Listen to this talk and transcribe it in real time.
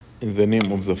In the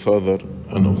name of the Father,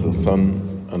 and of the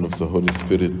Son, and of the Holy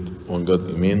Spirit, one God,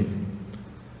 Amen.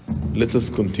 Let us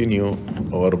continue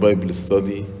our Bible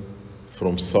study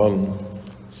from Psalm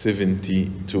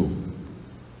 72.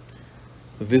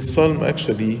 This psalm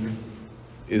actually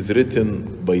is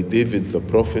written by David the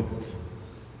prophet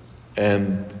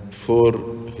and for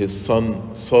his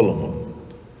son Solomon.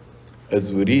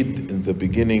 As we read in the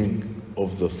beginning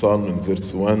of the psalm in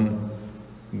verse 1,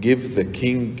 give the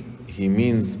king, he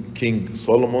means King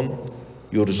Solomon,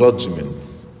 your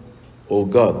judgments, O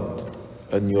God,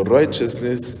 and your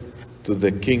righteousness to the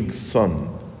king's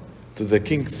son. To the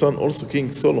king's son, also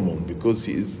King Solomon, because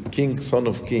he is king, son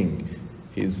of king.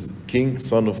 He is king,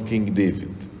 son of King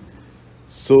David.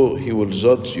 So he will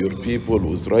judge your people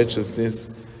with righteousness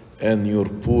and your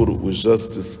poor with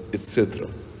justice, etc.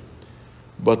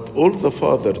 But all the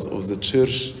fathers of the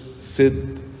church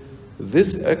said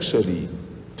this actually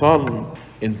psalm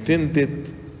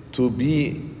intended to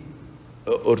be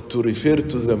or to refer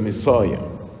to the Messiah.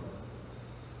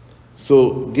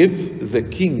 So give the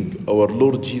King, our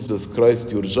Lord Jesus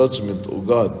Christ, your judgment, O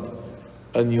God,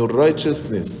 and your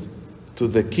righteousness to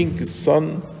the King's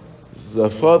Son,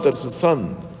 the Father's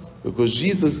Son, because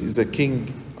Jesus is a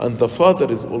king and the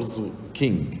Father is also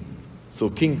king.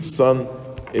 So King's Son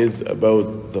is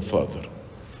about the Father.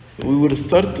 We will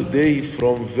start today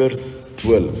from verse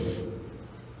 12.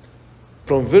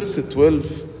 From verse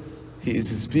 12, he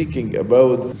is speaking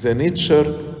about the nature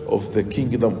of the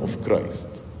kingdom of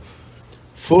Christ.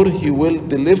 For he will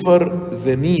deliver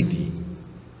the needy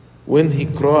when he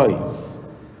cries,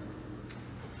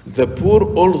 the poor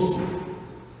also,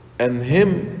 and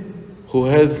him who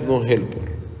has no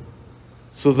helper.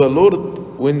 So the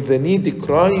Lord, when the needy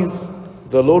cries,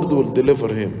 the Lord will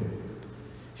deliver him.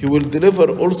 He will deliver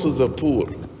also the poor,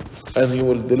 and he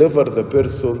will deliver the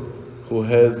person who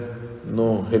has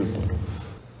no helper.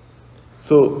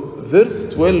 So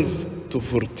verse 12 to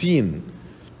 14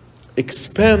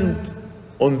 expand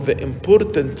on the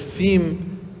important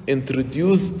theme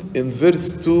introduced in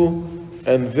verse 2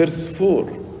 and verse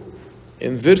 4.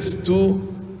 In verse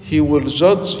 2, he will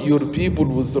judge your people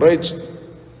with righteousness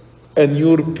and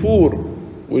your poor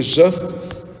with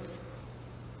justice.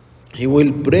 He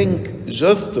will bring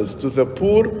justice to the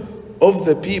poor of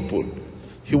the people.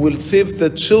 He will save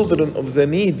the children of the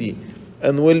needy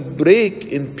and will break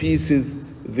in pieces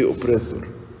the oppressor.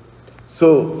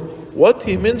 So what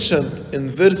he mentioned in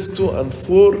verse 2 and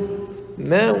 4,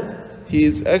 now he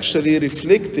is actually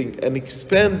reflecting and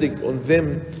expanding on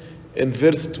them in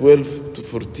verse 12 to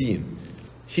 14.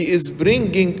 He is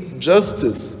bringing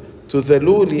justice to the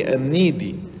lowly and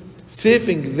needy,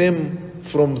 saving them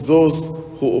from those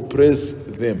who oppress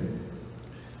them.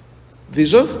 The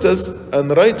justice and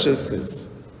righteousness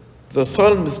the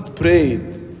psalmist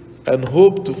prayed and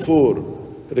hoped for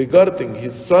regarding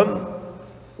his son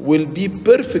will be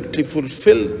perfectly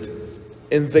fulfilled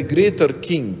in the greater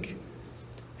king.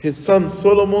 His son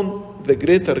Solomon, the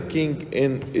greater king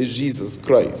is Jesus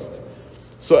Christ.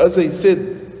 So as I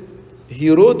said,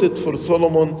 he wrote it for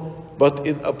Solomon, but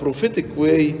in a prophetic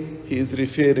way, he is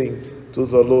referring to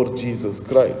the Lord Jesus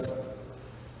Christ.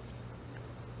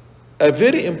 A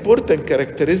very important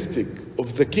characteristic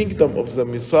of the kingdom of the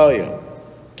Messiah,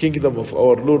 kingdom of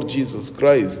our Lord Jesus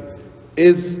Christ,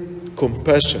 is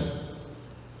compassion.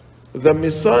 The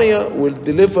Messiah will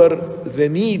deliver the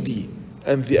needy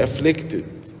and the afflicted.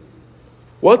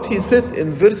 What he said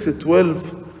in verse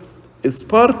 12 is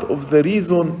part of the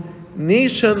reason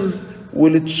nations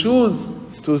will choose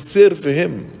to serve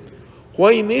him.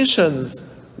 Why nations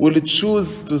will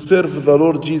choose to serve the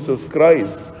Lord Jesus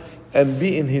Christ and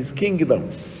be in his kingdom?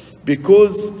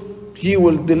 Because he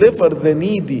will deliver the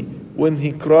needy when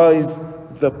he cries,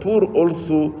 the poor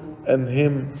also, and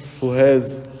him who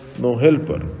has no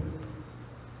helper.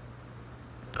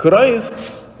 Christ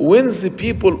wins the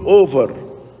people over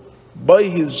by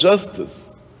his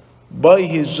justice, by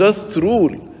his just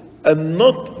rule, and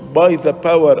not by the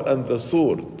power and the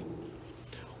sword.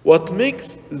 What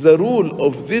makes the rule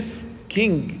of this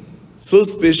king so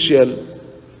special,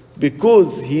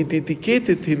 because he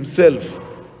dedicated himself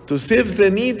to save the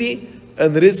needy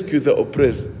and rescue the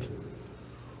oppressed.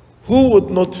 Who would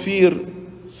not fear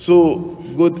so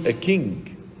good a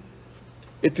king?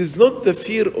 It is not the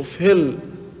fear of hell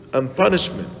and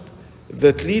punishment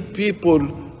that lead people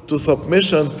to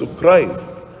submission to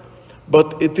Christ,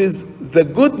 but it is the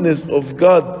goodness of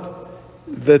God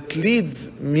that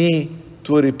leads me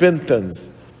to repentance,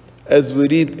 as we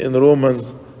read in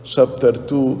Romans chapter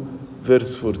 2,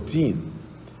 verse 14.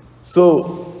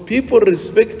 So people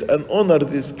respect and honor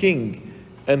this king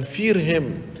and fear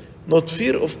him, not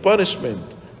fear of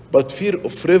punishment, but fear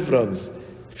of reverence,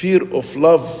 fear of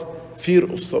love, fear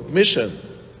of submission,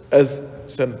 as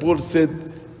St. Paul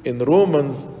said in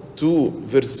Romans 2,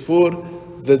 verse 4,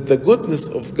 that the goodness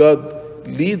of God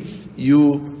leads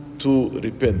you to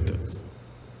repentance.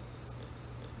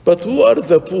 But who are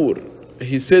the poor?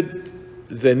 He said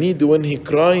the needy when he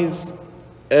cries,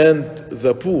 and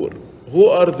the poor. Who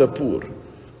are the poor?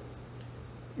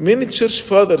 Many church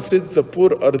fathers said the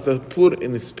poor are the poor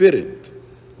in spirit,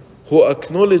 who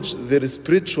acknowledge their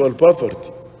spiritual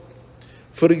poverty.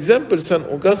 For example, St.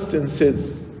 Augustine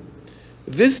says,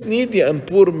 this needy and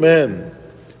poor man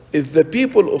is the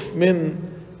people of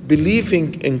men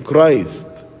believing in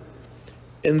Christ.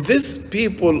 And these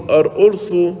people are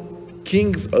also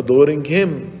kings adoring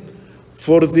him,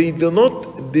 for they do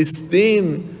not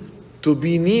disdain to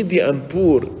be needy and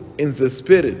poor in the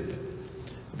spirit.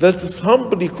 That is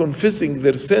humbly confessing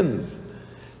their sins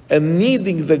and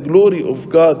needing the glory of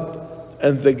God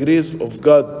and the grace of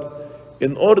God,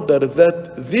 in order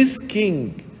that this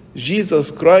King,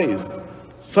 Jesus Christ,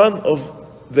 Son of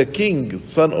the King,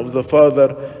 Son of the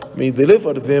Father, may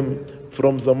deliver them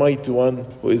from the mighty one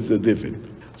who is the devil.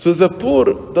 So the poor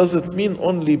doesn't mean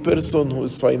only person who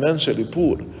is financially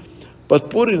poor, but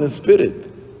poor in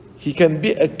spirit. He can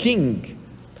be a king,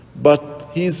 but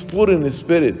he is poor in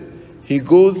spirit. He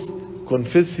goes,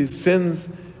 confess his sins,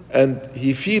 and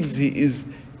he feels he is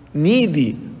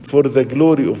needy for the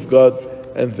glory of God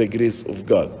and the grace of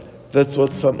God. That's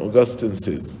what St. Augustine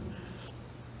says.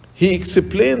 He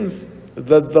explains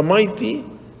that the mighty,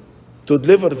 to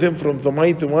deliver them from the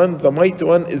mighty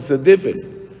one is the devil.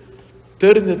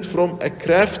 Turn it from a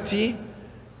crafty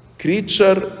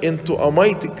creature into a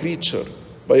mighty creature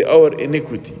by our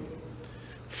iniquity.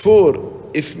 For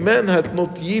if man had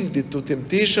not yielded to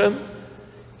temptation,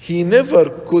 he never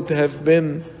could have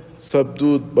been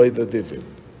subdued by the devil.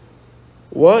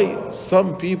 Why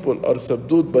some people are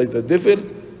subdued by the devil?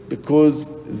 Because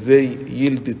they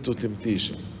yielded to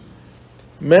temptation.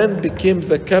 Man became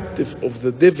the captive of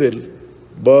the devil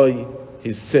by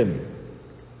his sin.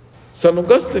 St.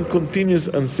 Augustine continues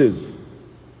and says,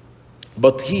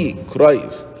 but he,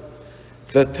 Christ,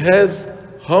 that has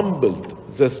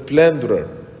humbled the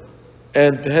splendor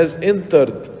and has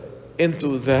entered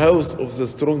into the house of the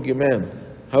strong man.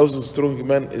 House of strong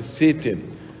man is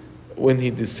Satan, when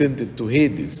he descended to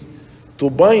Hades, to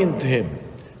bind him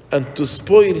and to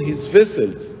spoil his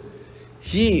vessels.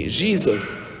 He, Jesus,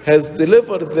 has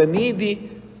delivered the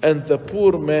needy and the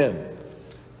poor man.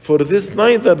 For this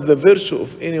neither the virtue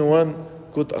of anyone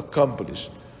could accomplish.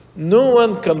 No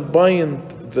one can bind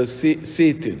the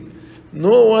Satan.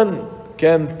 No one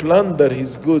can plunder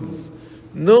his goods.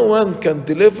 No one can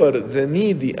deliver the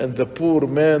needy and the poor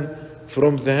man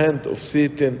from the hand of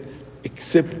Satan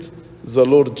except the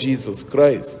Lord Jesus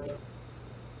Christ.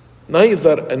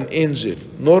 Neither an angel,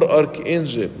 nor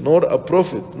archangel, nor a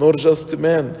prophet, nor just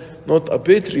man, not a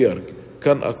patriarch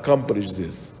can accomplish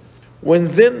this. When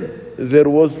then there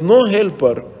was no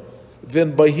helper,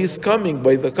 then by his coming,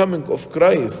 by the coming of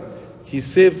Christ, he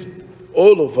saved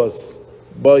all of us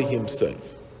by himself.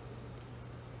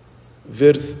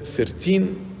 Verse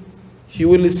 13, he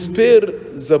will spare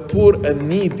the poor and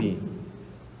needy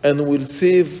and will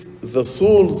save the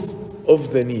souls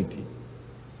of the needy.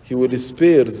 He will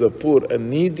spare the poor and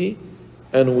needy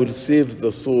and will save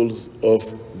the souls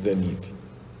of the needy.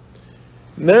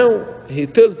 Now he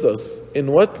tells us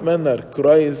in what manner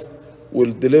Christ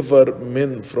will deliver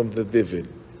men from the devil,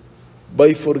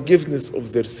 by forgiveness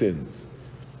of their sins.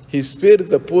 He spared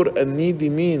the poor and needy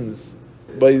means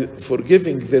by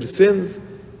forgiving their sins,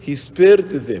 he spared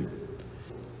them.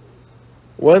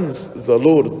 Once the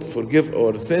Lord forgive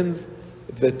our sins,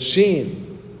 the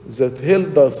chain that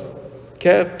held us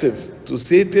captive to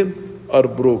Satan are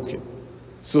broken.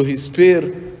 So he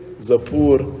spared the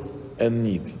poor and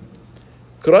needy.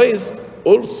 Christ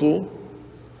also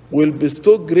will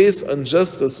bestow grace and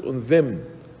justice on them,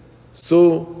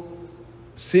 so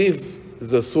save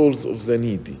the souls of the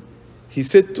needy. He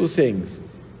said two things.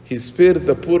 He spared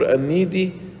the poor and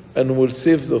needy and will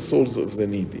save the souls of the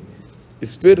needy. He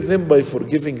spared them by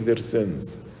forgiving their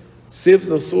sins. Save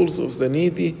the souls of the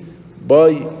needy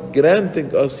by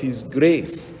granting us his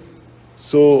grace.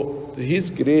 So his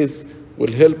grace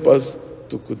will help us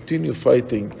to continue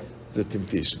fighting the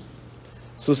temptation.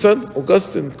 So St.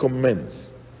 Augustine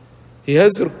comments. He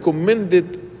has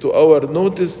recommended to our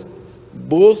notice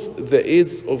both the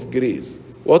aids of grace.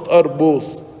 What are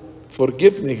both?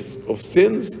 Forgiveness of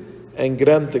sins and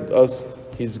granting us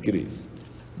his grace.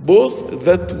 Both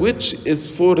that which is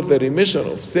for the remission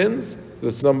of sins,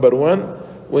 that's number one,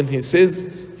 when he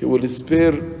says he will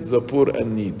spare the poor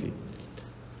and needy.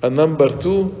 And number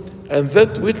two, and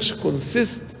that which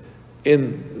consists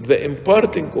in the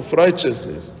imparting of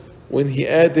righteousness when he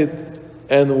added,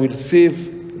 and will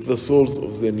save the souls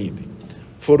of the needy.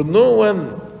 For no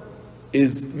one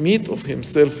is meet of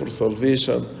himself for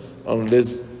salvation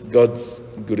unless God's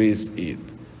grace aid.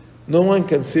 No one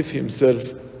can save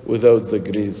himself without the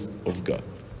grace of God.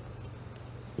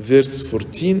 Verse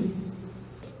 14,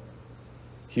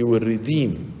 he will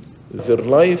redeem their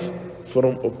life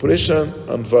from oppression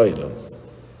and violence,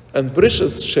 and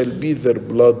precious shall be their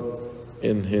blood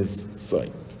in his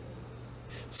sight.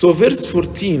 So verse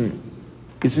 14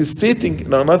 is stating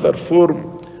in another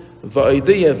form the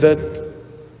idea that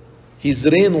his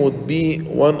reign would be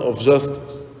one of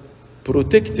justice,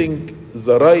 protecting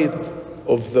the right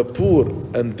of the poor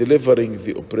and delivering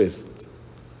the oppressed.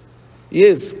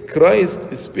 Yes,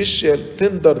 Christ's special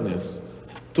tenderness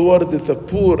toward the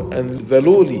poor and the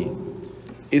lowly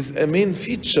is a main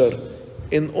feature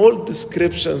in all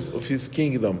descriptions of his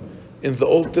kingdom in the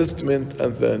Old Testament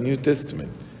and the New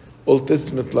Testament. Old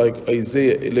Testament like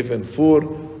Isaiah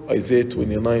 11:4, Isaiah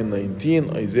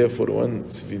 29:19, Isaiah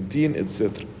 41:17,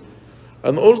 etc.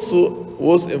 And also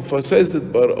was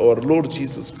emphasized by our Lord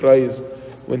Jesus Christ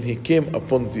when he came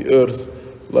upon the earth,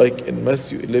 like in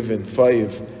Matthew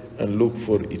 11:5 and Luke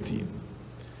 4:18.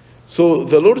 So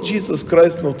the Lord Jesus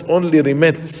Christ not only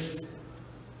remits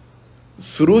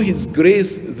through his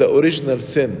grace the original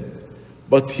sin,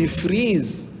 but he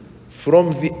frees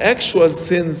from the actual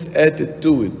sins added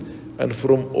to it and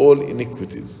from all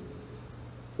iniquities.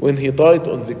 When he died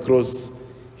on the cross,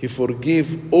 he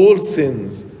forgave all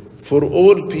sins for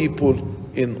all people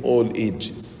in all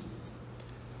ages.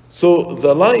 So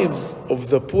the lives of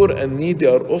the poor and needy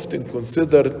are often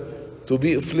considered to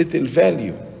be of little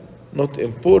value, not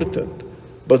important,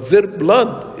 but their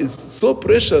blood is so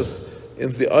precious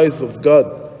in the eyes of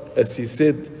God, as he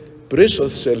said,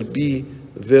 precious shall be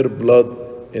their blood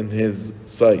in his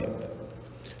sight.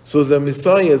 So the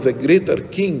Messiah, the greater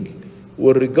King,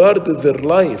 will regard their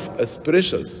life as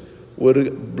precious,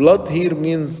 where blood here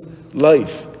means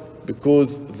life,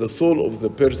 because the soul of the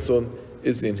person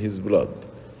is in his blood.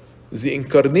 The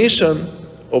incarnation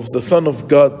of the Son of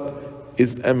God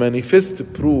is a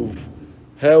manifest proof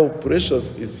how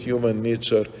precious is human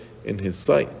nature in his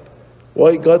sight.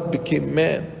 Why God became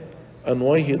man and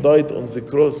why he died on the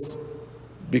cross?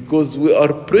 Because we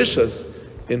are precious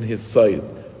in his sight.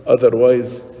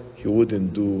 Otherwise, he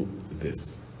wouldn't do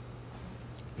this.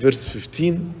 Verse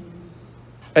 15,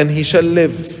 and he shall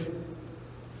live,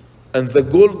 and the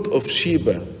gold of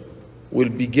Sheba will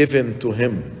be given to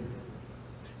him.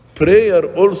 Prayer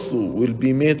also will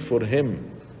be made for him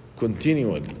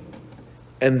continually,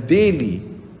 and daily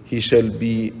he shall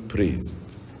be praised.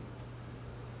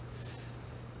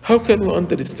 How can we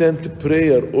understand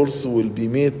prayer also will be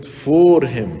made for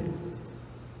him?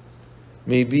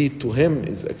 Maybe to him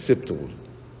is acceptable,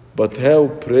 but how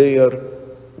prayer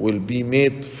will be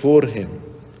made for him?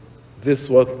 This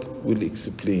what will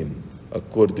explain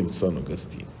according to St.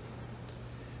 Augustine.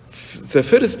 The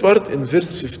first part in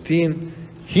verse 15,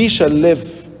 he shall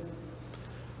live.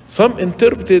 Some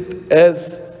interpret it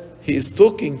as he is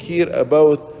talking here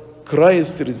about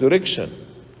Christ's resurrection.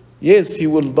 Yes, he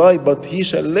will die, but he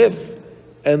shall live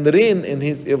and reign in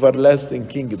his everlasting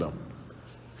kingdom.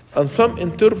 And some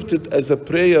interpret it as a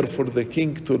prayer for the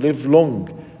king to live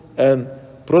long and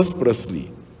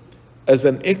prosperously, as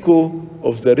an echo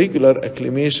of the regular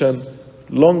acclamation,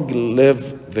 long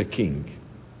live the king.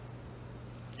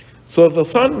 So the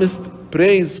psalmist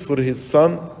prays for his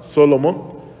son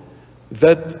Solomon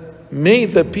that may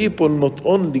the people not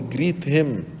only greet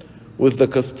him with the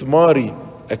customary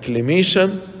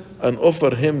acclamation and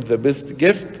offer him the best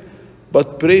gift,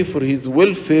 but pray for his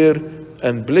welfare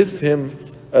and bless him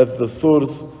as the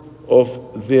source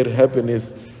of their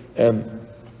happiness and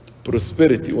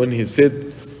prosperity. When he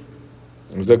said,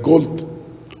 the gold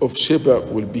of Sheba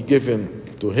will be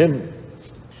given to him,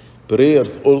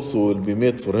 prayers also will be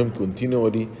made for him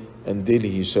continually, and daily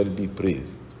he shall be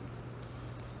praised.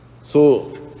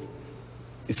 So,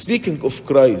 speaking of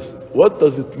Christ, what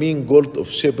does it mean gold of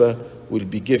Sheba will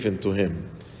be given to him?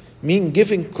 Mean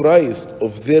giving Christ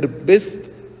of their best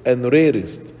and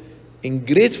rarest in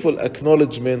grateful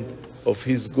acknowledgement of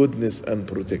his goodness and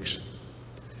protection.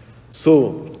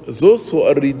 So, those who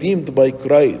are redeemed by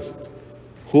Christ,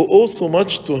 who owe so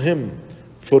much to him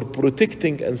for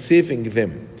protecting and saving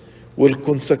them, will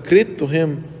consecrate to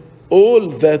him all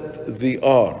that they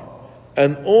are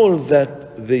and all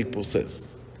that they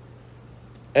possess.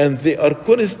 And they are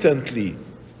constantly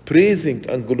praising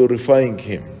and glorifying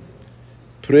him.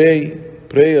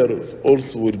 Prayers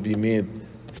also will be made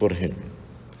for him.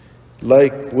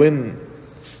 Like when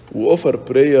we offer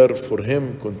prayer for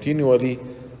him continually,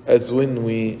 as when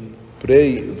we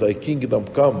pray, Thy kingdom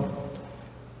come.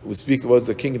 We speak about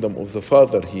the kingdom of the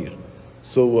Father here.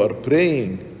 So we are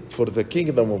praying for the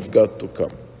kingdom of God to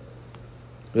come.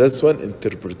 That's one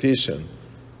interpretation,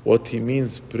 what he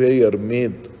means prayer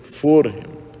made for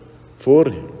him, for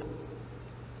him.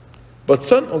 But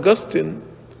St. Augustine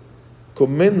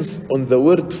comments on the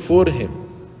word for him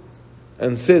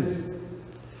and says,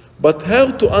 but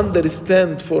how to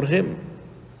understand for him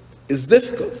is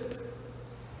difficult,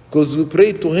 because we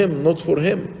pray to him, not for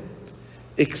him.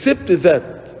 Except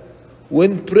that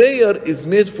when prayer is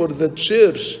made for the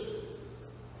church,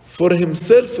 for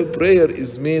himself a prayer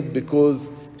is made because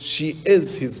she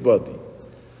is his body.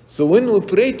 So when we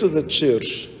pray to the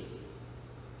church,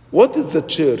 what is the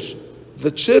church?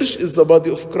 The church is the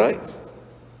body of Christ.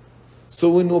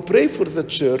 So when we pray for the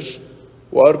church,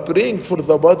 we are praying for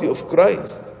the body of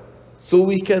Christ. So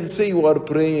we can say we are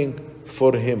praying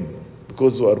for him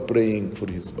because we are praying for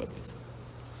his body.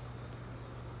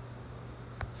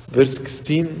 Verse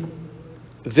 16,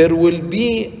 there will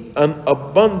be an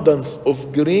abundance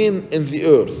of grain in the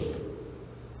earth,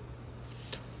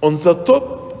 on the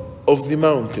top of the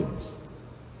mountains.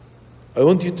 I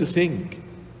want you to think,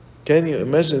 can you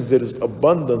imagine there is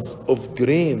abundance of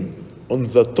grain on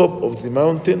the top of the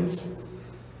mountains?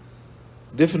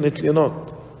 Definitely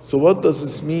not. So what does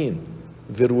this mean?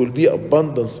 There will be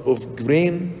abundance of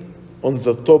grain on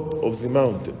the top of the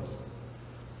mountains.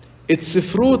 Its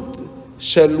fruit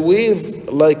shall wave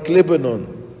like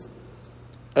Lebanon,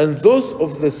 and those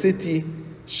of the city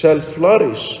shall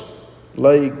flourish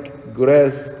like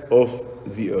grass of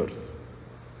the earth.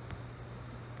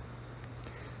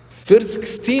 Verse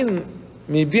 16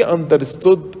 may be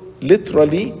understood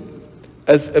literally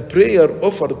as a prayer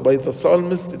offered by the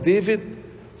psalmist David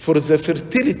for the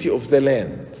fertility of the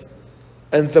land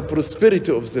and the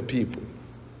prosperity of the people.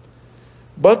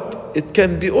 But it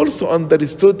can be also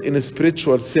understood in a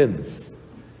spiritual sense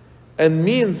and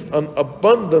means an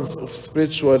abundance of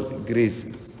spiritual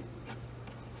graces.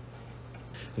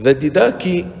 The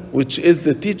Didache, which is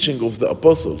the teaching of the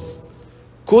apostles,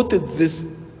 quoted this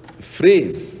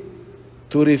phrase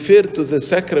to refer to the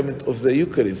sacrament of the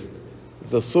Eucharist,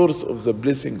 the source of the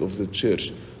blessing of the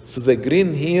church. So the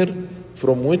grain here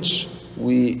from which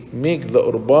we make the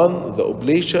urban, the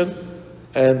oblation,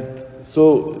 and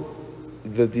so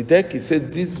the Didache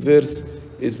said this verse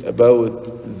is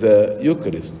about the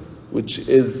Eucharist, which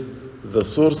is the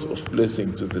source of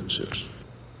blessing to the church.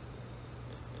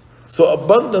 So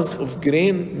abundance of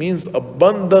grain means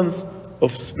abundance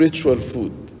of spiritual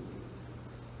food.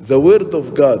 The Word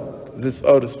of God, this is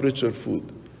our spiritual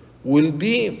food, will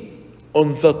be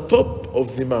on the top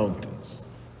of the mountains.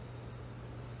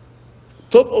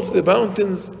 Top of the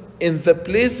mountains in the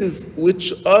places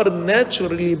which are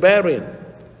naturally barren.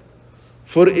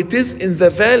 For it is in the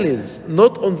valleys,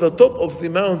 not on the top of the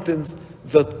mountains,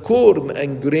 that corn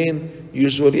and grain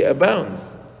usually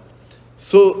abounds.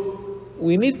 So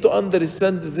we need to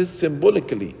understand this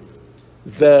symbolically.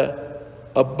 The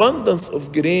abundance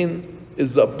of grain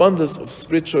is the abundance of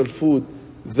spiritual food,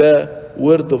 the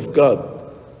Word of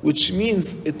God, which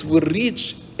means it will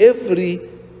reach every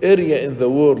area in the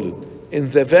world, in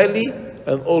the valley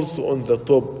and also on the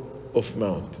top of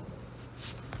mountain.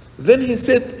 Then he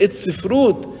said, its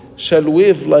fruit shall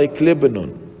wave like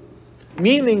Lebanon,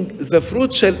 meaning the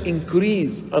fruit shall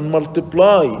increase and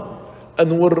multiply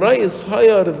and will rise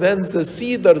higher than the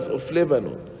cedars of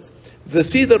Lebanon. The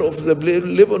cedar of the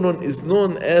Lebanon is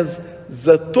known as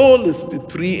the tallest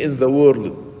tree in the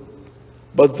world.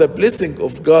 But the blessing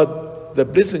of God, the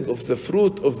blessing of the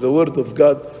fruit of the Word of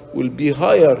God will be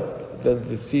higher than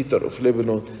the cedar of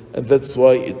Lebanon, and that's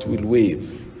why it will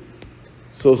wave.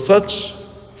 So such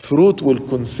fruit will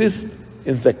consist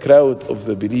in the crowd of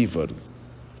the believers.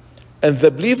 And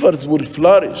the believers will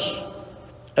flourish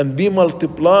and be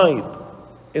multiplied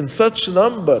in such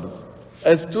numbers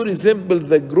as to resemble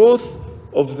the growth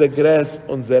of the grass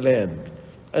on the land.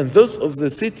 And those of the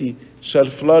city shall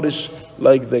flourish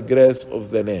like the grass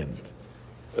of the land,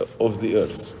 of the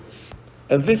earth.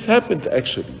 And this happened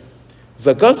actually.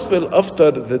 The gospel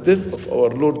after the death of our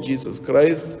Lord Jesus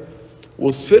Christ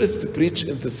was first preached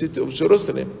in the city of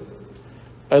Jerusalem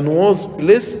and was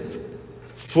blessed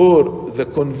for the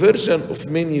conversion of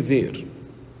many there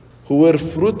who were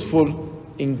fruitful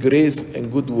in grace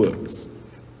and good works.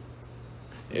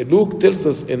 Luke tells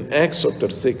us in Acts chapter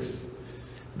 6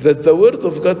 that the word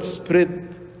of God spread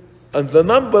and the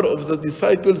number of the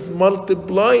disciples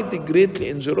multiplied greatly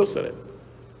in Jerusalem.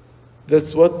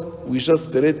 That's what we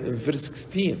just read in verse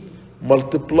 16.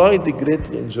 Multiplied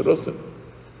greatly in Jerusalem.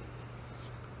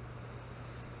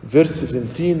 Verse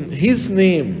 17, his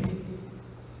name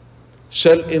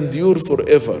shall endure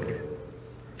forever.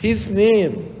 His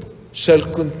name shall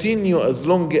continue as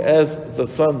long as the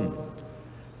sun,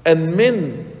 and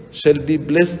men shall be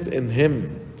blessed in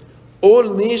him.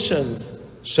 All nations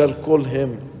shall call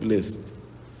him blessed.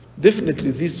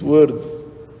 Definitely these words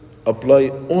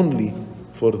apply only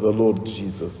for the Lord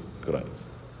Jesus Christ.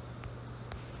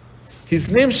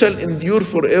 His name shall endure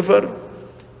forever.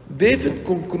 David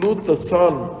concludes the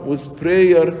psalm with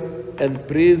prayer and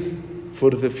praise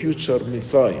for the future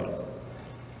Messiah.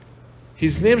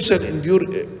 His name shall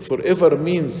endure forever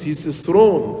means his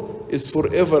throne is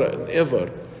forever and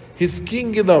ever. His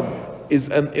kingdom is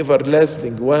an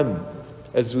everlasting one.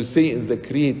 As we say in the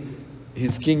Creed,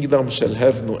 his kingdom shall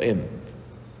have no end.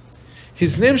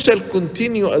 His name shall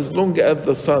continue as long as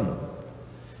the sun.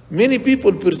 Many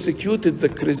people persecuted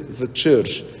the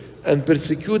church and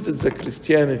persecuted the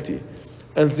Christianity,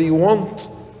 and they want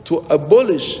to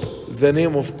abolish the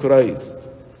name of Christ,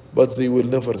 but they will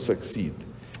never succeed.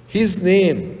 His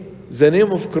name, the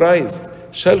name of Christ,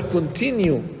 shall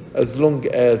continue as long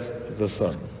as the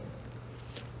sun.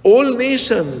 All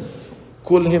nations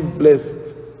call him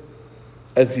blessed.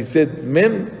 As he said,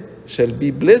 men shall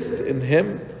be blessed in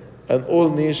him, and all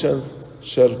nations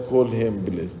shall call him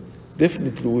blessed.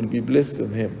 Definitely will be blessed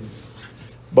in him.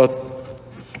 But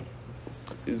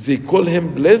they call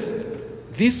him blessed.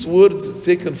 These words is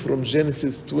taken from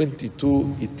Genesis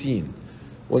 22:18,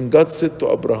 when God said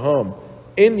to Abraham,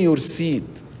 in your seed,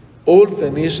 all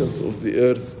the nations of the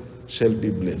earth shall be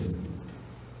blessed.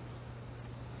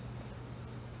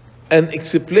 And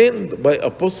explained by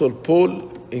Apostle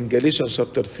Paul in Galatians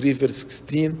chapter 3, verse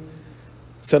 16,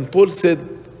 St. Paul said,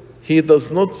 he does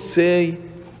not say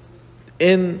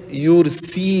in your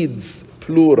seeds,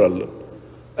 plural,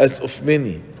 as of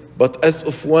many, but as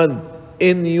of one,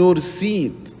 in your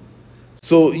seed.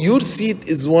 So your seed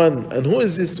is one, and who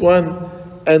is this one?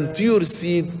 And to your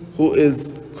seed, who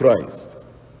is Christ.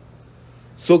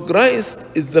 So Christ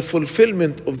is the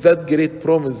fulfillment of that great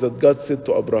promise that God said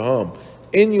to Abraham,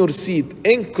 in your seed,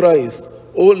 in Christ,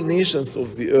 all nations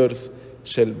of the earth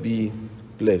shall be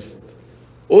blessed.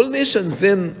 All nations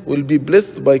then will be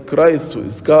blessed by Christ, who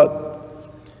is God.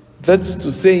 That's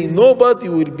to say, nobody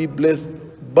will be blessed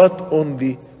but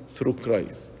only through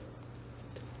Christ.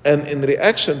 And in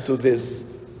reaction to this,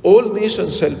 all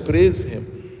nations shall praise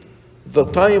him. The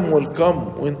time will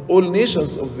come when all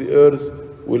nations of the earth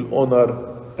will honor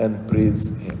and praise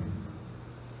him.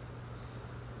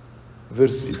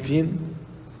 Verse 18,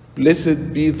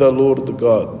 blessed be the Lord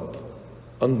God,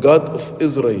 and God of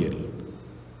Israel,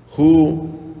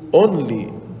 who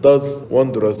only does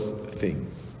wondrous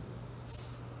things.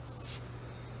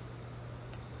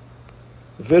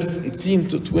 Verse 18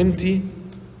 to 20,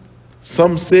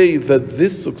 some say that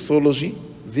this doxology,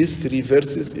 these three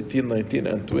verses, 18, 19,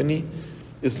 and 20,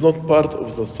 is not part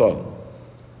of the psalm,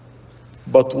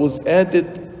 but was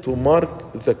added to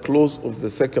mark the close of the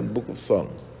second book of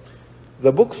Psalms.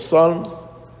 The book of Psalms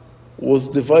was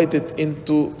divided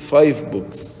into 5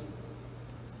 books,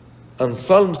 and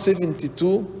Psalm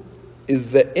 72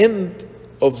 is the end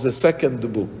of the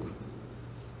second book.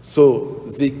 So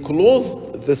they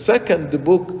closed the second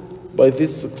book by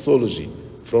this doxology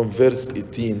from verse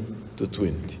 18 to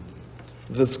 20.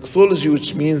 The doxology,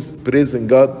 which means praising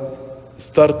God,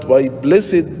 start by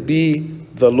blessed be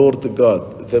the Lord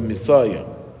God, the Messiah,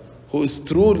 who is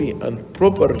truly and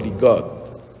properly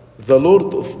God, the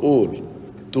Lord of all,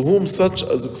 to whom such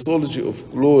a doxology of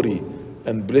glory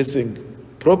and blessing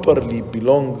properly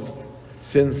belongs,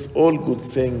 since all good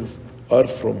things are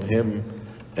from him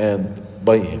and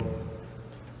by him.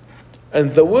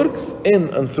 And the works in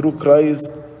and through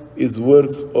Christ is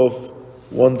works of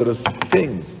wondrous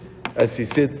things, as he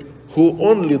said, who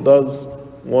only does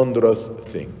wondrous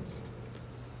things.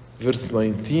 Verse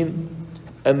 19,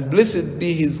 and blessed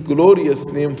be his glorious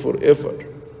name forever,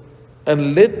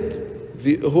 and let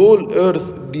the whole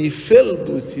earth be filled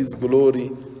with his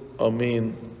glory.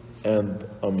 Amen and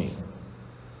amen.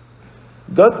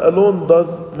 God alone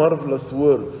does marvelous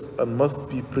works and must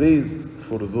be praised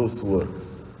for those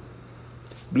works.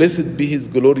 Blessed be his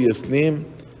glorious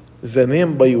name, the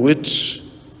name by which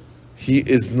he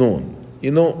is known.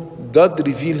 You know, God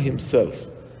revealed himself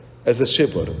as a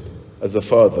shepherd, as a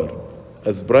father,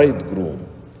 as bridegroom,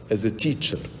 as a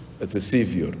teacher, as a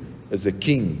savior, as a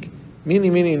king, many,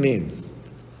 many names.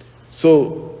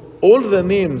 So all the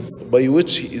names by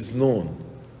which he is known,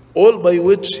 all by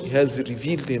which he has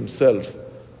revealed himself,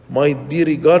 might be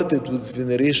regarded with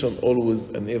veneration always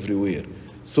and everywhere.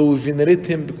 So we venerate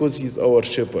him because he is our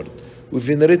shepherd. We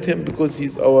venerate him because he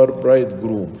is our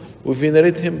bridegroom. We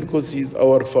venerate him because he is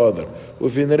our father. We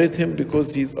venerate him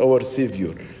because he is our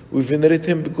savior. We venerate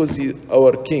him because he is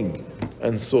our king,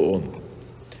 and so on.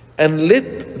 And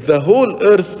let the whole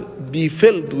earth be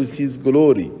filled with his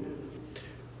glory.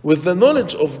 With the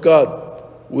knowledge of God,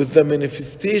 with the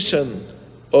manifestation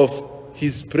of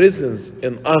his presence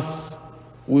in us,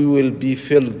 we will be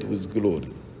filled with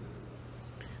glory.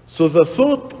 So the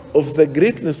thought of the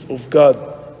greatness of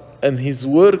God and his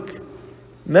work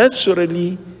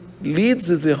naturally leads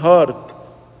the heart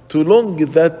to long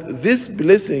that this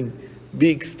blessing be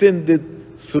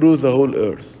extended through the whole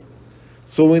earth.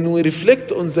 So when we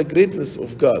reflect on the greatness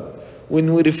of God,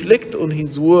 when we reflect on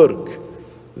his work,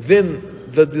 then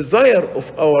the desire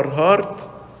of our heart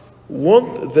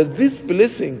want that this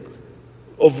blessing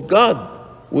of God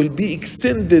will be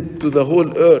extended to the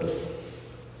whole earth.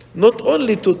 Not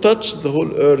only to touch the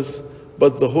whole earth,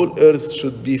 but the whole earth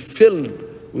should be filled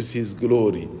with his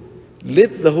glory.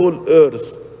 Let the whole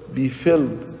earth be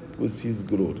filled with his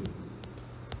glory.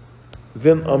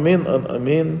 Then Amen and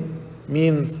Amen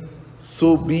means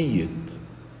so be it.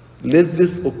 Let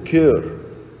this occur.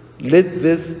 Let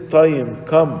this time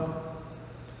come.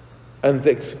 And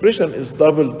the expression is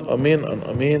doubled, Amen and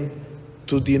Amen,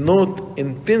 to denote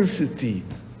intensity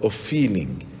of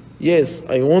feeling. Yes,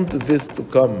 I want this to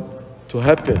come, to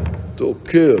happen, to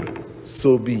occur,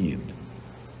 so be it.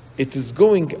 It is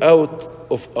going out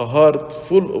of a heart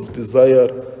full of desire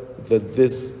that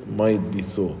this might be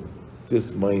so,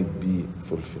 this might be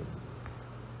fulfilled.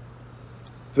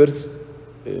 Verse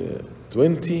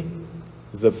 20,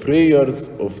 the prayers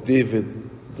of David,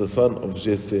 the son of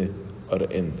Jesse, are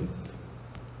ended.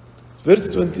 Verse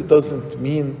 20 doesn't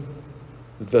mean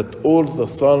that all the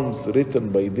psalms written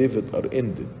by David are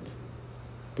ended,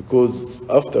 because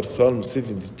after Psalm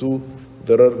 72,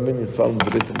 there are many psalms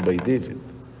written by David.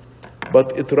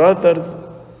 But it rather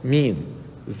means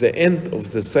the end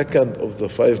of the second of the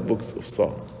 5 books of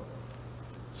Psalms.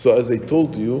 So as I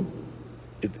told you,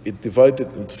 it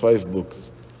divided into 5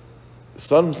 books.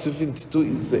 Psalm 72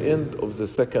 is the end of the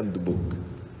second book.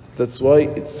 That's why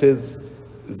it says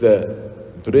the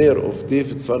prayer of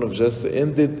David, son of Jesse,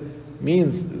 ended,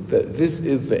 means that this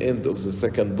is the end of the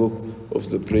second book of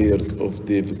the prayers of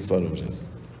David, son of Jesse.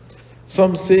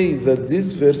 Some say that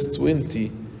this verse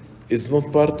 20 is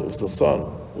not part of the psalm,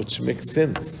 which makes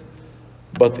sense,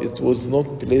 but it was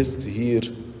not placed here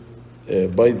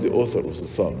by the author of the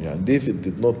psalm. Yeah, David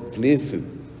did not place it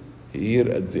here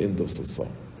at the end of the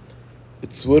psalm.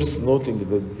 It's worth noting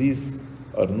that these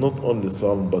are not only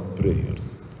psalms but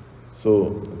prayers. So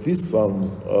these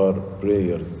psalms are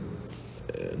prayers,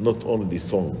 not only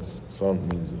songs. Psalm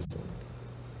means a song.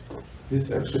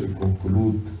 This actually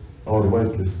concludes our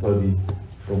Bible study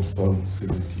from Psalm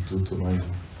 72 tonight.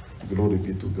 Glory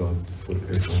be to God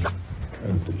forever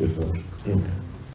and ever. Amen.